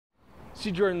See,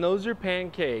 Jordan, those are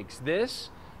pancakes. This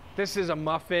is a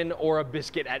muffin or a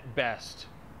biscuit at best.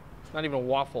 It's not even a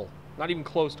waffle, not even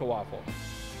close to waffle.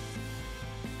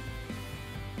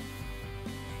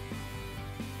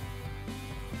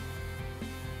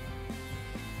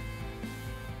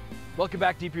 Welcome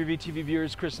back, DPReview TV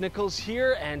viewers. Chris Nichols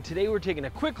here, and today we're taking a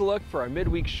quick look for our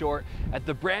midweek short at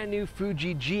the brand new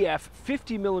Fuji GF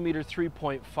 50mm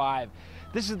 3.5.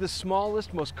 This is the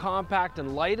smallest, most compact,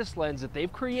 and lightest lens that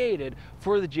they've created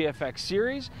for the GFX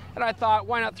series, and I thought,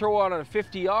 why not throw out on a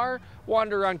 50R,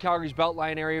 wander around Calgary's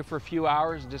Beltline area for a few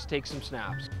hours and just take some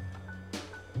snaps.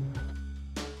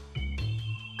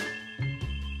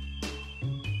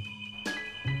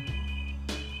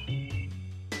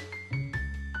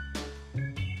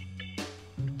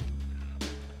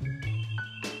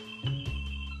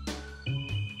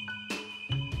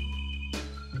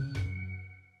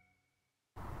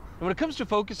 And when it comes to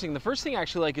focusing, the first thing I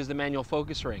actually like is the manual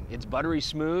focus ring. It's buttery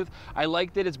smooth. I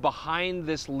like that it's behind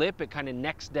this lip. It kind of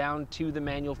necks down to the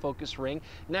manual focus ring,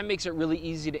 and that makes it really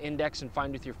easy to index and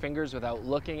find with your fingers without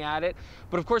looking at it.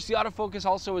 But of course, the autofocus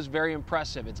also is very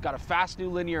impressive. It's got a fast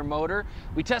new linear motor.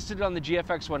 We tested it on the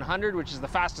GFX 100, which is the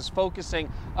fastest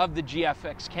focusing of the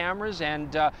GFX cameras,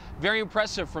 and very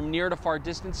impressive from near to far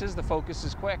distances. The focus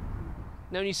is quick.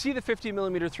 Now, when you see the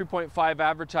 50mm 3.5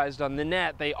 advertised on the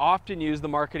net, they often use the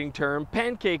marketing term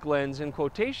pancake lens in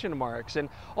quotation marks. And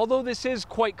although this is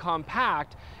quite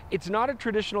compact, it's not a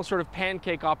traditional sort of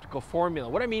pancake optical formula.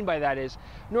 What I mean by that is,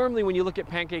 normally when you look at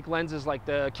pancake lenses like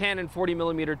the Canon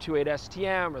 40mm 2.8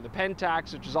 STM or the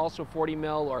Pentax, which is also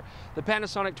 40mm, or the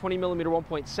Panasonic 20mm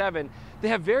 1.7, they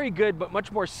have very good but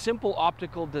much more simple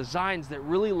optical designs that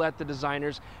really let the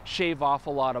designers shave off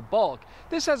a lot of bulk.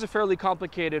 This has a fairly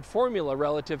complicated formula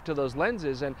relative to those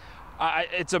lenses, and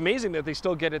it's amazing that they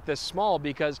still get it this small,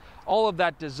 because all of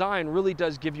that design really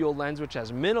does give you a lens which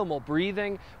has minimal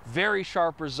breathing, very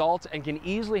sharp results, and can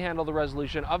easily handle the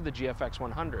resolution of the GFX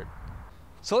 100.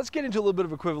 So let's get into a little bit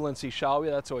of equivalency, shall we?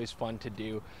 That's always fun to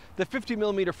do. The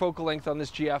 50mm focal length on this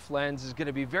GF lens is going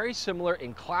to be very similar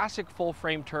in classic full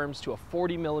frame terms to a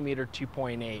 40mm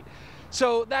 2.8.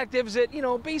 So that gives it,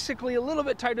 basically a little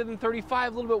bit tighter than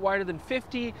 35, a little bit wider than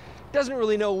 50. Doesn't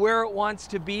really know where it wants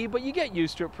to be, but you get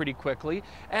used to it pretty quickly.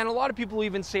 And a lot of people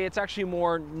even say it's actually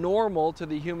more normal to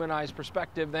the human eye's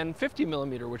perspective than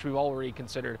 50mm, which we've already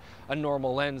considered a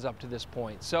normal lens up to this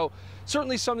point. So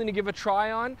certainly something to give a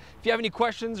try on. If you have any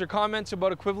questions or comments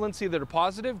about equivalency that are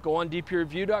positive, go on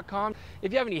DPReview.com.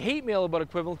 If you have any hate mail about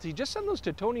equivalency, just send those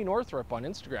to Tony Northrup on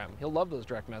Instagram. He'll love those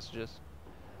direct messages.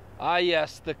 Ah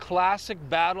yes, the classic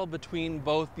battle between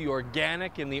both the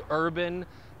organic and the urban,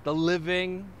 the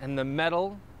living and the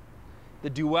metal,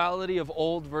 the duality of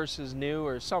old versus new,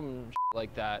 or some shit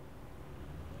like that.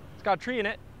 It's got a tree in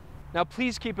it. Now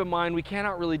please keep in mind, we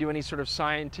cannot really do any sort of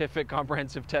scientific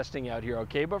comprehensive testing out here,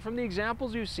 okay? But from the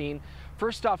examples you've seen,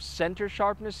 first off, center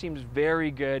sharpness seems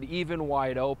very good, even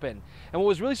wide open. And what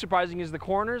was really surprising is the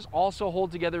corners also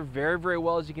hold together very, very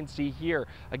well, as you can see here.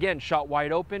 Again, shot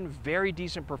wide open, very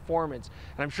decent performance.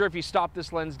 And I'm sure if you stop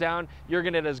this lens down, you're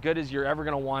gonna get as good as you're ever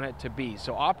gonna want it to be.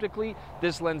 So optically,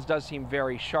 this lens does seem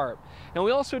very sharp. And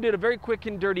we also did a very quick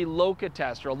and dirty LOCA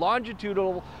test, or a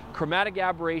longitudinal chromatic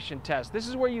aberration test. This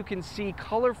is where you can see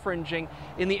color fringing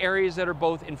in the areas that are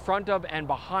both in front of and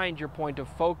behind your point of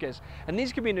focus. And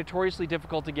these can be notoriously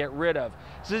difficult to get rid of.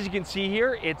 So as you can see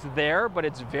here, it's there, but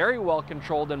it's very well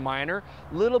controlled and minor.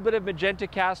 Little bit of magenta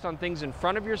cast on things in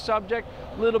front of your subject,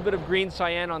 little bit of green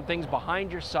cyan on things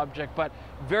behind your subject, but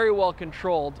very well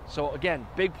controlled. So again,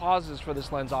 big positives for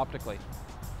this lens optically.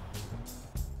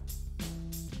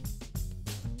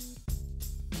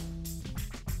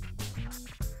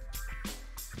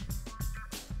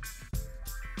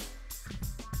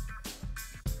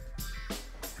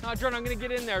 Now, Jordan, I'm gonna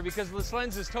get in there because this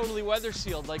lens is totally weather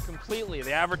sealed, like completely.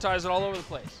 They advertise it all over the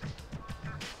place.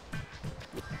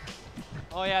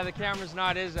 Oh yeah, the camera's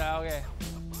not, is it? Okay.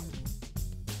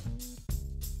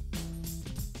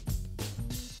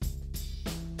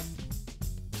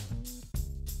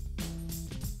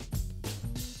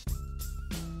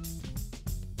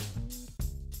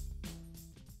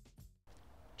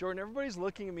 Jordan, everybody's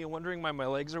looking at me wondering why my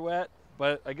legs are wet,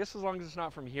 but I guess as long as it's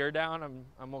not from here down,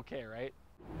 I'm okay, right?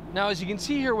 Now, as you can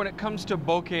see here, when it comes to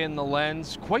bokeh in the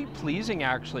lens, quite pleasing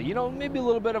actually. You know, maybe a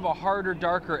little bit of a harder,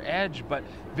 darker edge, but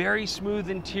very smooth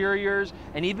interiors,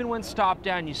 and even when stopped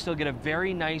down, you still get a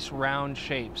very nice round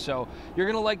shape. So you're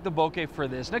gonna like the bokeh for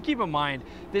this. Now keep in mind,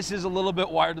 this is a little bit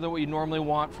wider than what you normally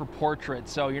want for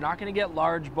portraits, so you're not gonna get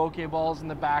large bokeh balls in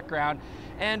the background.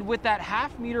 And with that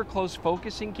 1/2 meter close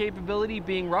focusing capability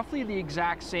being roughly the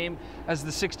exact same as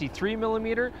the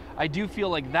 63mm, I do feel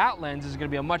like that lens is gonna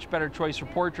be a much better choice for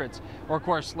portraits. Or of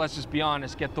course, let's just be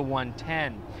honest, get the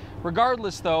 110.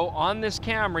 Regardless though, on this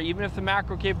camera, even if the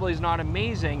macro capability is not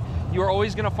amazing, you're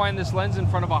always gonna find this lens in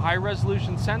front of a high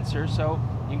resolution sensor, so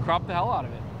you can crop the hell out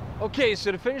of it. Okay,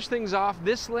 so to finish things off,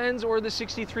 this lens or the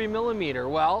 63mm?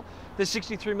 Well, the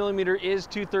 63mm is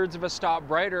 2/3 of a stop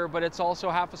brighter, but it's also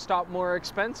 1/2 a stop more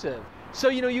expensive. So,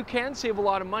 you know, you can save a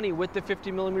lot of money with the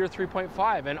 50mm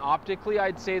 3.5, and optically,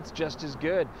 I'd say it's just as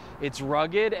good. It's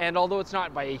rugged, and although it's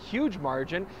not by a huge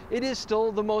margin, it is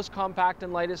still the most compact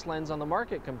and lightest lens on the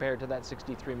market compared to that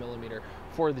 63mm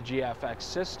for the GFX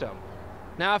system.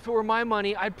 Now, if it were my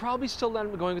money, I'd probably still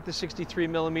end up going with the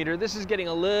 63mm. This is getting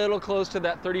a little close to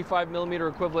that 35mm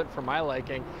equivalent for my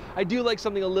liking. I do like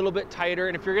something a little bit tighter,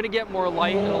 and if you're gonna get more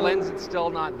light and a lens that's still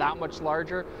not that much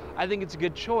larger, I think it's a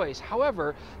good choice.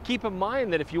 However, keep in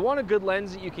mind that if you want a good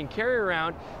lens that you can carry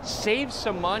around, save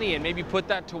some money and maybe put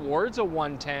that towards a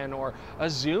 110 or a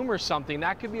zoom or something,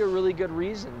 that could be a really good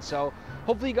reason. So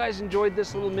hopefully you guys enjoyed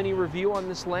this little mini review on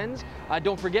this lens.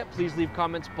 Don't forget, please leave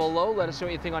comments below. Let us know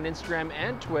what you think on Instagram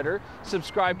and Twitter.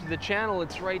 Subscribe to the channel,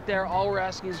 it's right there. All we're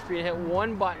asking is for you to hit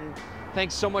one button.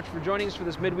 Thanks so much for joining us for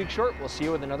this midweek short. We'll see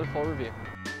you with another full review.